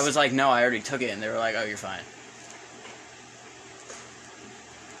then I least- was like, "No, I already took it," and they were like, "Oh, you're fine."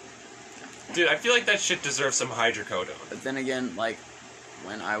 Dude, I feel like that shit deserves some hydrocodone. But then again, like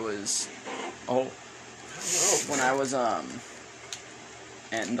when I was, Oh, when I was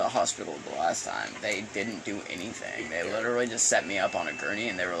in the hospital the last time, they didn't do anything. They literally just set me up on a gurney,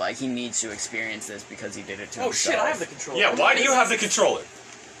 and they were like, "He needs to experience this because he did it to oh himself." shit, I have the controller. Yeah, why do you have the controller?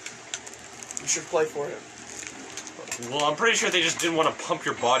 You should play for him. Well, I'm pretty sure they just didn't want to pump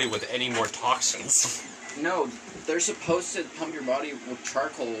your body with any more toxins. No, they're supposed to pump your body with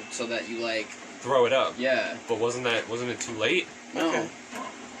charcoal so that you like, Throw it up. yeah. But wasn't it too late? No, Okay.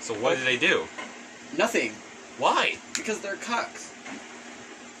 So what did they do? nothing Why? because they're cucks.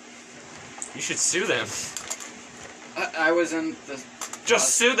 You should sue them. I was in the.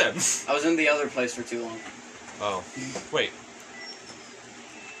 Just sue them. I was in the other place for too long. Oh, wait.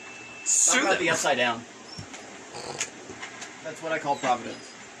 Sue Talk about them. the upside down. That's what I call Providence.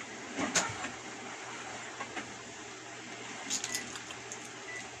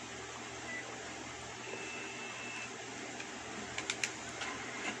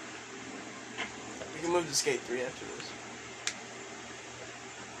 We can move to Skate 3 after this.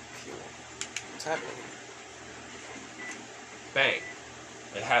 If you want. What's happening? Bang.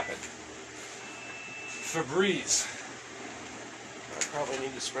 It happened. Febreze. I probably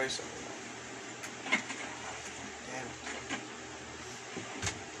need to spray something. Damn it.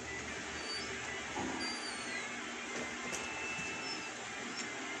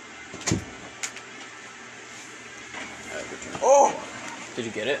 Oh! Did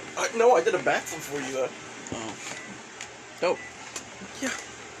you get it? No, I did a backflip for you. Oh. Dope.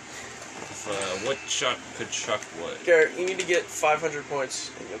 If, what Chuck could Chuck what? Garrett, you need to get 500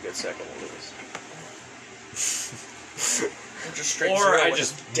 points and you'll get second in this. just straight Or zero I with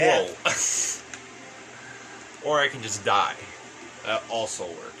just death. won't. Or I can just die. That also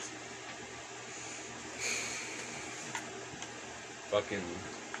works. Fucking.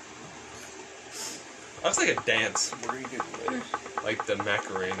 That's like a dance. What are you doing later? Like the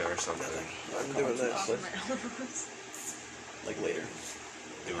Macarena or something. I'm doing this. Off my elbows. Like later.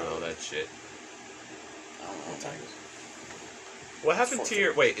 Doing all that shit. I don't know what time it is. What happened to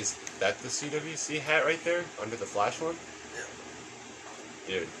your... Wait, is that the CWC hat right there? Under the Flash one?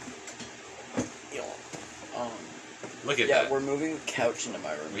 Dude, Yo. look at Yeah, that. we're moving the couch into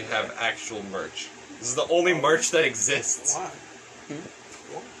my room. We have actual merch. This is the only merch that exists. Why?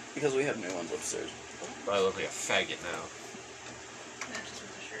 Because we have new ones upstairs. But I look like a faggot now. Matches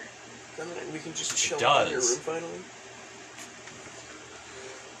with the shirt. Then we can just chill does. in your room finally.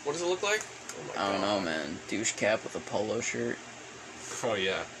 What does it look like? Oh my I don't God. know, man. Douche cap with a polo shirt. Oh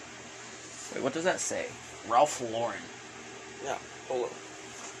yeah. Wait, what does that say? Ralph Lauren. Yeah, polo.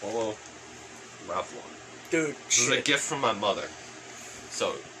 Hello. Ralph Lauren. Dude, This is a shit. gift from my mother.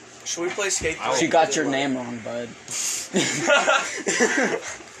 So, Should we play skate? I She will- got your name wrong, bud.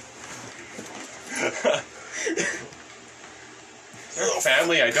 is there a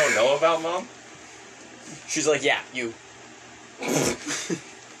family I don't know about, Mom? She's like, yeah, you.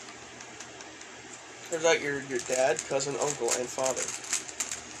 Turns out your dad, cousin, uncle, and father.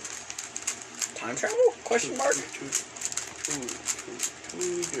 Time travel? Question mark? Two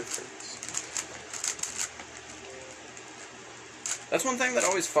difference. That's one thing that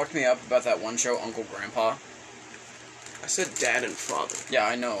always fucked me up about that one show, Uncle Grandpa. I said dad and father. Yeah,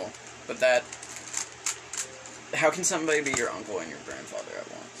 I know. But that... How can somebody be your uncle and your grandfather at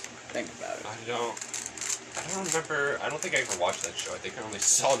once? Think about it. I don't remember. I don't think I ever watched that show. I think I only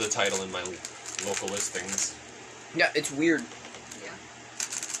saw the title in my local listings. Yeah, it's weird. Yeah.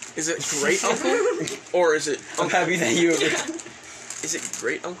 Is it great uncle or is it? I'm happy that you agree. Is it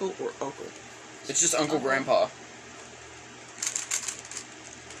great uncle or uncle? It's just Uncle Grandpa.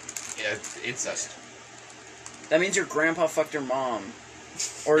 Yeah, it's incest. That means your grandpa fucked your mom.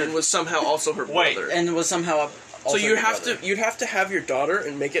 Or And was somehow also her Wait. brother. and was somehow So also you your have brother. to you'd have to have your daughter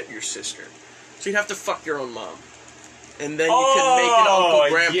and make it your sister. So you'd have to fuck your own mom, and then you could make it Oh,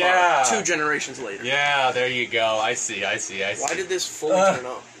 Uncle Grandpa yeah. 2 generations later. Yeah, there you go. I see. Why did this fully turn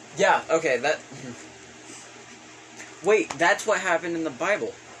off? Yeah, okay, that... Wait, that's what happened in the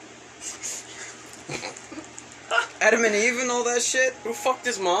Bible. Adam and Eve and all that shit? Who fucked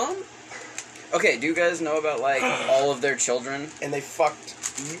his mom? Okay, do you guys know about, like, all of their children? And they fucked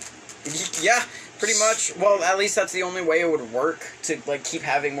Eve. Yeah, pretty much. Well, at least that's the only way it would work to, like, keep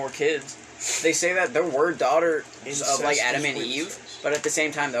having more kids. They say that there were daughters of, like, Adam and Eve, but at the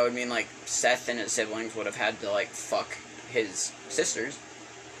same time, that would mean, like, Seth and his siblings would have had to, like, fuck his sisters.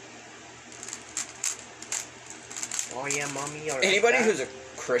 Oh yeah, mommy. You're Anybody back. who's a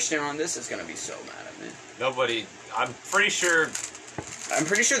Christian on this is gonna be so mad at me. Nobody. I'm pretty sure I'm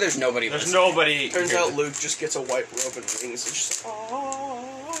pretty sure there's nobody there's listening. nobody. Turns here out that- Luke just gets a white robe and wings. It's just like,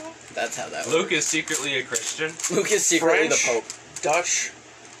 oh. That's how that Luke works. is secretly a Christian. Luke is secretly French, the Pope. Dutch,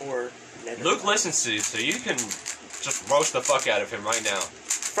 or Netherlands. Luke listens to you, so you can just roast the fuck out of him right now.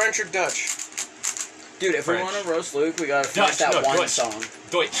 French or Dutch? Dude, if we French. want to roast Luke, we gotta finish Dutch, that no, one Deutsch. song.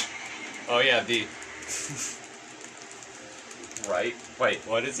 Deutsch. Oh yeah, the. Right. Wait.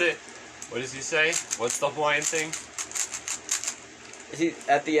 What is it? What does he say? What's the Hawaiian thing? He,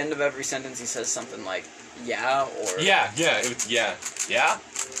 at the end of every sentence, he says something like, yeah, or... Yeah. It was yeah.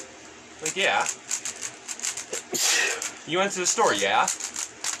 Like yeah. You went to the store, yeah.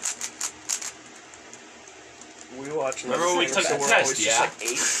 We watch. Remember when we took the we're test, always yeah? Just like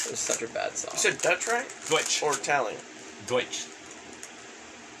 8. It was such a bad song. You said Dutch, right? Deutsch. Or Italian? Deutsch.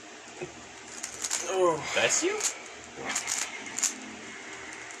 Oh. That's you?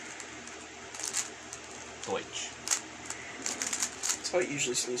 Deutsch. That's how I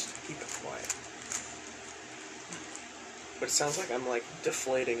usually sneeze to keep it quiet. But it sounds like I'm like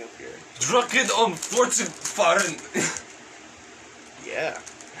deflating up here. Drucken fortfahren. Yeah.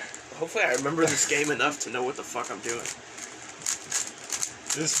 Hopefully I remember this game enough to know what the fuck I'm doing.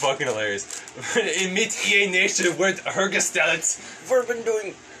 This is fucking hilarious. Mit ihr nächste Wort hergestellt. We've been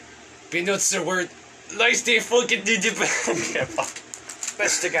doing Benutzer Wort. Leiste Folge die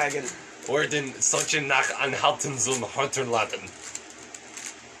beste Geigen. Worden solche nach anhalten zum Herunterladen.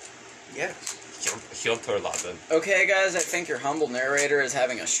 Yes. Herunterladen. Okay, guys, I think your humble narrator is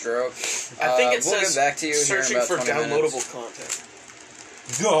having a stroke. I think it we'll says get back to you here in searching about for 20 downloadable minutes. content.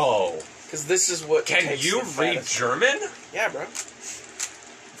 No. Because this is what Can takes you the read fattest- German? Yeah, bro.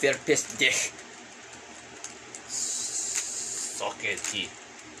 Verpiss dich. Sockety.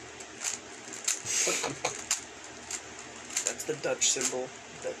 That's the the Dutch symbol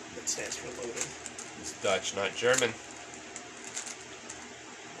that stands for loading. It's Dutch, not German.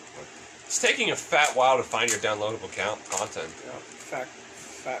 It's taking a fat while to find your downloadable content. Yeah,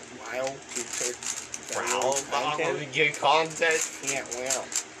 fat while to take Wow, content. get content. Yeah, well.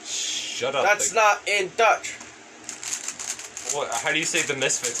 Shut up. That's not in Dutch. What, how do you say the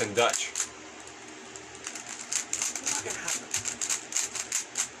Misfits in Dutch?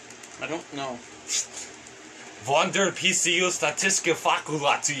 I don't know. Wonder PCU Statistieke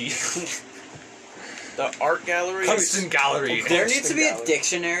Faculty. The art gallery. Constant Gallery. There needs to be a Gallery.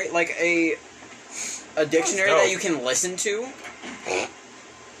 dictionary, like a dictionary Dope. that you can listen to,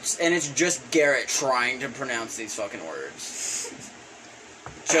 and it's just Garrett trying to pronounce these fucking words,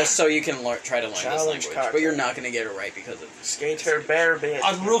 just so you can try to learn this Challenge language. cocktail. But you're not gonna get it right because of Skater bear bit.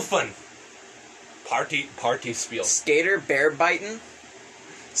 Unrufen. Party spiel. skater bear biting.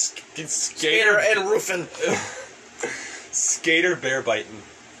 Skater Skater and roofing. Skater bear biting.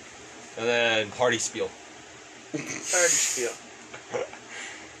 And then party spiel. Party spiel.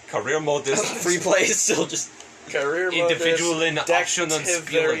 Career modus. Free play is still just. Career Individuellen Optionen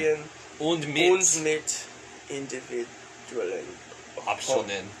spielen. Und mit Und mit individuellen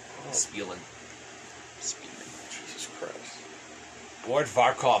Optionen spielen. Jesus Christ. Word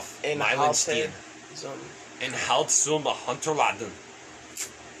Varkov. Meilenstein. Some Inhalt zum Hunterladen.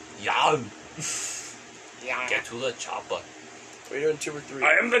 Ja. yeah. Get to the chopper. We're doing 2 or 3.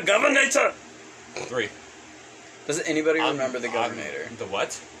 am the Governator. 3. Does anybody remember the I'm- Governator? The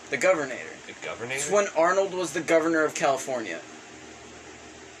what? The Governator. The Governator? It's when Arnold was the governor of California.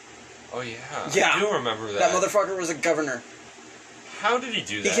 Oh yeah. Yeah. I do remember that. That motherfucker was a governor. How did he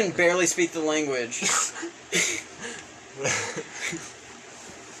do He that? can barely speak the language.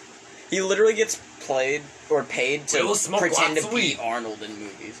 He literally gets paid to We'll smoke pretend lots to of be weed. Arnold in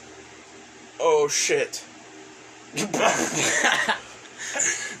movies. Oh shit.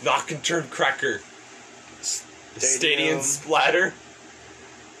 Knock and turn cracker. Stadium Stadium. splatter.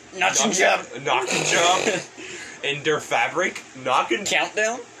 Notch and jump. Knock and job. Into fabric. Knock and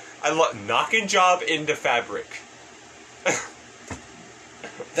Countdown? I love knock and job into fabric.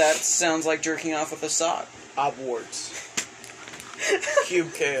 That sounds like jerking off with a sock. Obwards.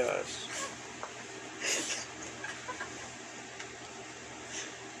 Cube chaos.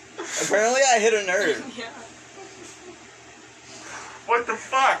 Apparently I hit a nerve. Yeah. What the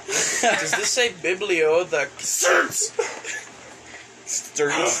fuck? Does this say Biblio the Casterts?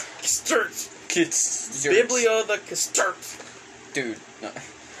 Sturds. Casterts. Biblio the Casterts. Dude, no.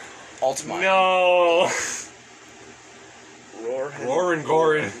 Altamine. No. Roar. Roaring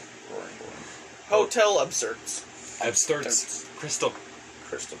Gorin. Hotel Absurds. Absturts. Crystal.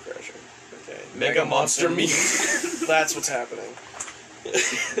 Crystal Crusher. Okay. Mega Monster Meat. That's what's happening.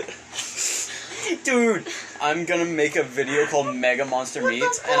 Dude, I'm gonna make a video called Mega Monster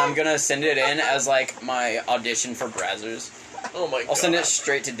Meats, and I'm gonna send it in as, like, my audition for Brazzers. Oh my god. I'll send it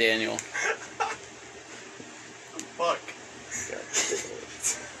straight to Daniel. Fuck.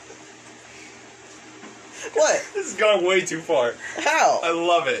 What? This is going way too far. How? I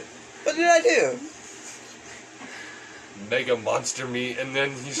love it. What did I do? Mega Monster Meat, and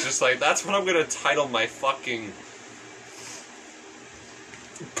then he's just like, that's what I'm gonna title my fucking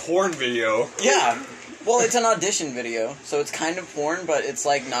porn video. Yeah. Well, it's an audition video, so it's kind of porn, but it's,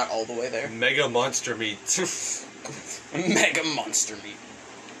 like, not all the way there. Mega Monster Meat. Mega Monster Meat.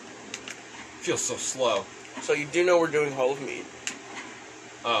 Feels so slow. So you do know we're doing Hall of Meat.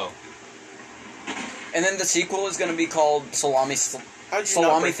 Oh. And then the sequel is gonna be called Salami How'd you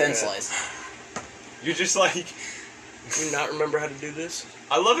not break Thin your head? Slice. You're just like, Do you not remember how to do this?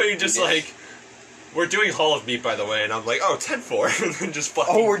 I love how you're just Yes. like, we're doing Hall of Meat, by the way, and I'm like, oh, 10-4, and then just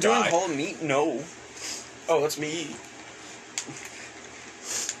fucking Oh, we're doing die. Hall of Meat? No. Oh, that's me.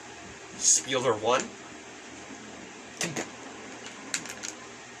 Spieler 1?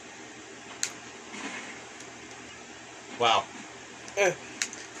 Wow.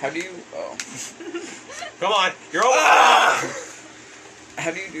 How do you... Oh. Come on, you're over.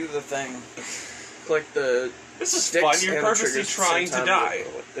 How do you do the thing? Click the This is sticks fun. You're and the purposely triggers at the trying same to time. die.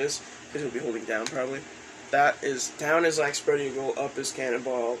 Go like this, because you'll be holding down probably. That is, down is like spread eagle, up is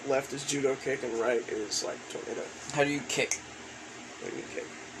cannonball, left is judo kick, and right is like tornado. How do you kick? What do you mean kick?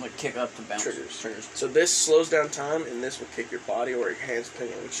 Like, kick up to bounce? Triggers. So this slows down time, and this will kick your body or your hands,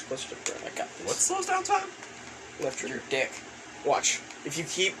 depending on which is closer to the I ground. got this. What slows down time? Left trigger. Your dick. Watch. If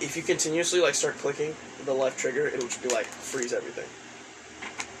you continuously like start clicking the left trigger, it'll just be like freeze everything.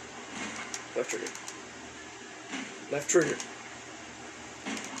 Left trigger. Left trigger.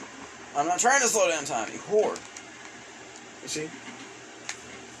 I'm not trying to slow down time, you whore. You see?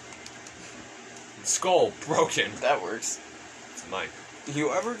 Skull broken. That works. Mike.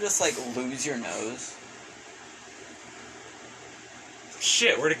 You ever just, like, lose your nose?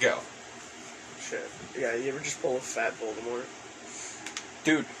 Shit, where'd it go? Shit. Yeah, you ever just pull a fat Voldemort?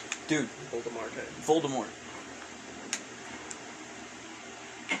 Dude. Voldemort. Voldemort.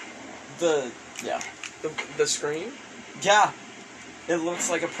 Yeah. The screen? Yeah. It looks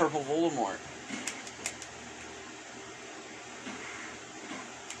like a purple Voldemort.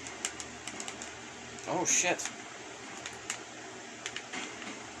 Oh, shit.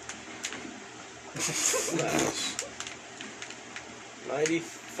 Nice. 90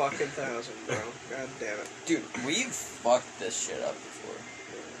 fucking thousand, bro. God damn it. Dude, we've fucked this shit up before.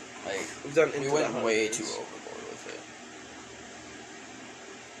 Like, We've done we into went the way hundreds. too overboard with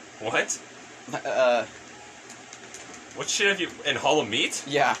What? What shit have you... in Hollow Meat?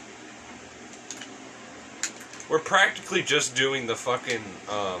 Yeah. We're practically just doing the fucking,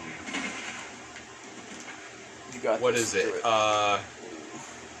 You got what this. is Do it?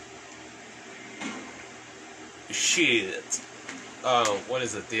 Shit. What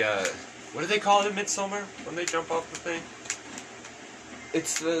is it? What do they call it in Midsummer? When they jump off the thing?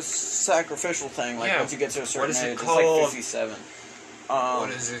 It's the sacrificial thing, like, Yeah. once you get to a certain What is it age, it's called? like 57. What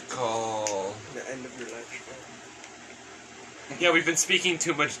is it called? The end of your lifespan. Yeah, we've been speaking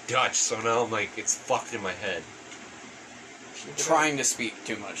too much Dutch, so now I'm like, it's fucked in my head. Trying to speak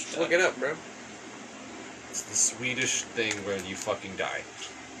too much. Just look it up, bro. It's the Swedish thing where you fucking die.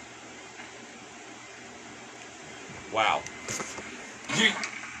 Wow.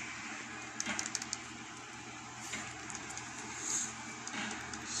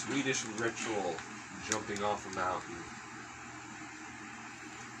 Swedish ritual, jumping off a mountain.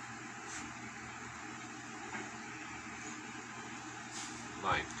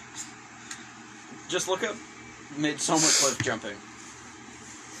 Mike. Just look up Midsummer cliff jumping.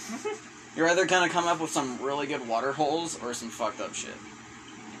 You're either gonna come up with some really good water holes or some fucked up shit.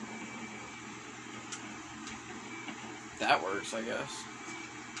 That works, I guess.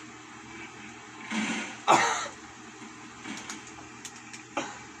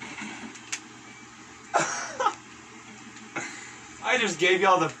 I just gave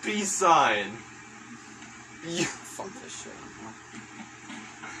y'all the peace sign. You fuck this shit.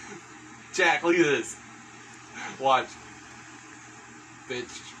 Jack, look at this. Watch.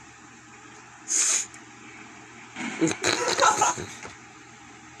 Bitch.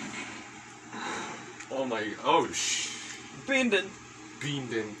 Oh my, Beanden.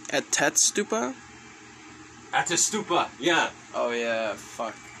 Beanden. At Tetstupa? Atastupa, yeah. Oh yeah,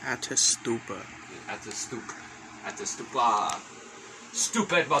 fuck. Atastupa. Atastupa. Atastupa.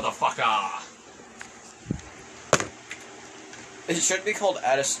 Stupid motherfucker. It should be called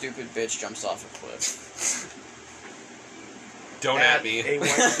At a Stupid Bitch Jumps Off a Cliff. Don't at me. A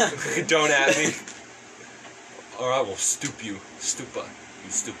white Don't at me. Or I will stoop you. Stupa.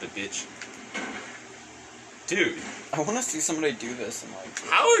 You stupid bitch. Dude, I want to see somebody do this and like...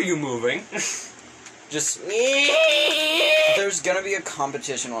 how are you moving? Just... There's gonna be a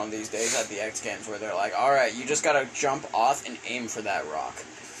competition one of these days at the X Games where they're like, alright, you just gotta jump off and aim for that rock.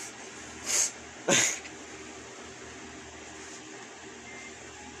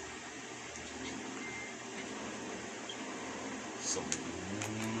 So,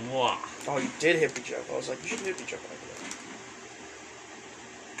 mwah. Oh, you did hippie jump. I was like, you should hippie jump like that.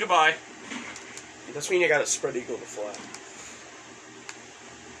 Goodbye. That's when you gotta spread eagle to fly.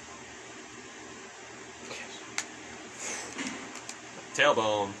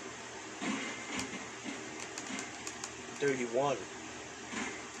 Tailbone. Dude, he won.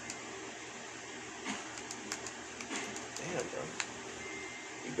 Damn, bro.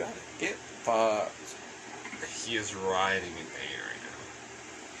 You got it. Get fucked. He is riding in pain right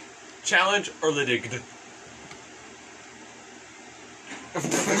now. Challenge or litiged?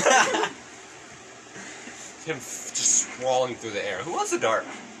 Him just sprawling through the air. Who wants a dart?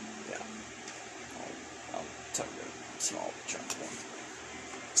 Yeah. I'll tell you a small chunk of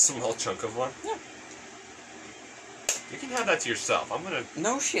one. Small chunk of one? Yeah. You can have that to yourself. I'm gonna...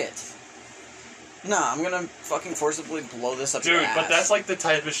 No shit. Nah, I'm gonna fucking forcibly blow this up your Dude, ass. but that's like the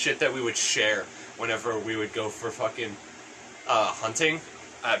type of shit that we would share whenever we would go for fucking hunting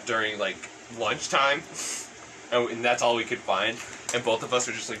during like lunchtime. And that's all we could find. And both of us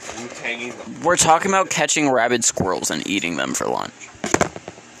are just like Wu-Tanging them. We're talking about catching rabid squirrels and eating them for lunch.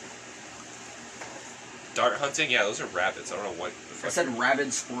 Dart hunting? Yeah, those are rabbits. I don't know what the fuck. I said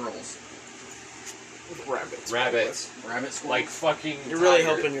rabid squirrels. Rabbits. Rabbits. Rabbit squirrels? Like fucking You're really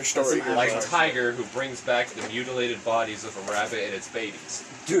tiger. helping your story. That's an Like Sorry. Tiger, who brings back the mutilated bodies of a rabbit and its babies.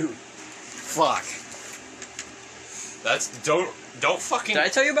 Dude. Fuck. That's... Don't fucking... Did I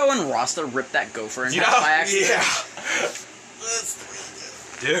tell you about when Rasta ripped that gopher in half by accident? Yeah.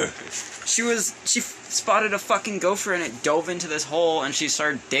 Dude. She spotted a fucking gopher and it dove into this hole and she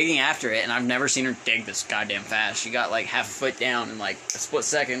started digging after it, and I've never seen her dig this goddamn fast. She got like half a foot down in like a split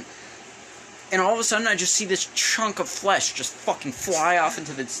second. And all of a sudden I just see this chunk of flesh just fucking fly off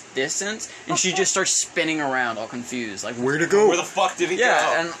into the distance, and she just starts spinning around all confused. Like, where'd it go? Where the fuck did he go?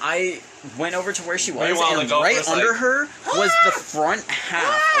 Yeah, and I went over to where she was, Meanwhile, and the gopher right was under like, her was the front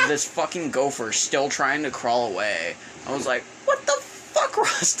half of this fucking gopher still trying to crawl away. I was like, what the fuck,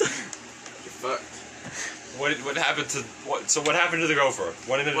 Rasta? You're fucked. What happened to what happened to the gopher?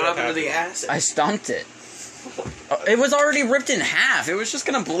 What ended What up happened to happening? the acid? I stomped it. It was already ripped in half. It was just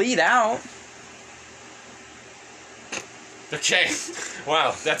gonna bleed out. Okay.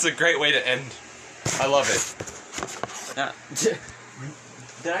 Wow, that's a great way to end. I love it.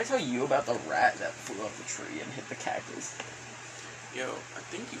 Did I tell you about the rat that flew off the tree and hit the cactus? Yo, I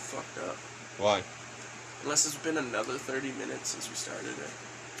think you fucked up. Why? Unless it's been another 30 minutes since we started it.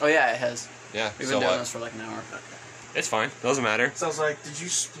 Oh yeah, it has. Yeah. We've so been doing what? this for like an hour. Okay. It's fine. Doesn't matter. So I was like, did you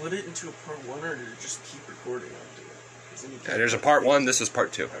split it into a part 1 or did it just keep recording after that? 'Cause then you Yeah, there's a part 1. This is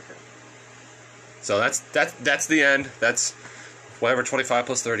part 2. Okay. So that's the end. That's whatever 25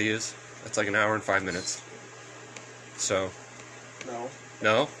 plus 30 is. That's like an hour and 5 minutes. So. No.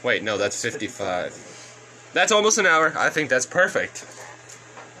 No? Wait, no, that's 55. That's almost an hour. I think that's perfect.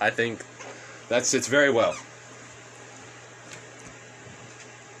 I think that sits very well.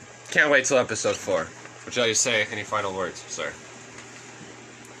 Can't wait till episode 4. Would you like to say any final words, sir?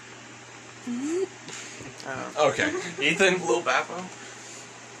 Okay. Ethan? Lil Bappo?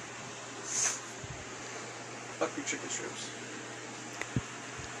 Fuck your chicken strips.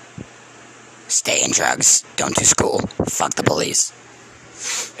 Stay in drugs. Don't do school. Fuck the police.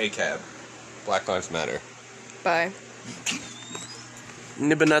 ACAB. Black Lives Matter. Bye.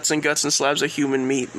 Nibba nuts and guts and slabs of human meat.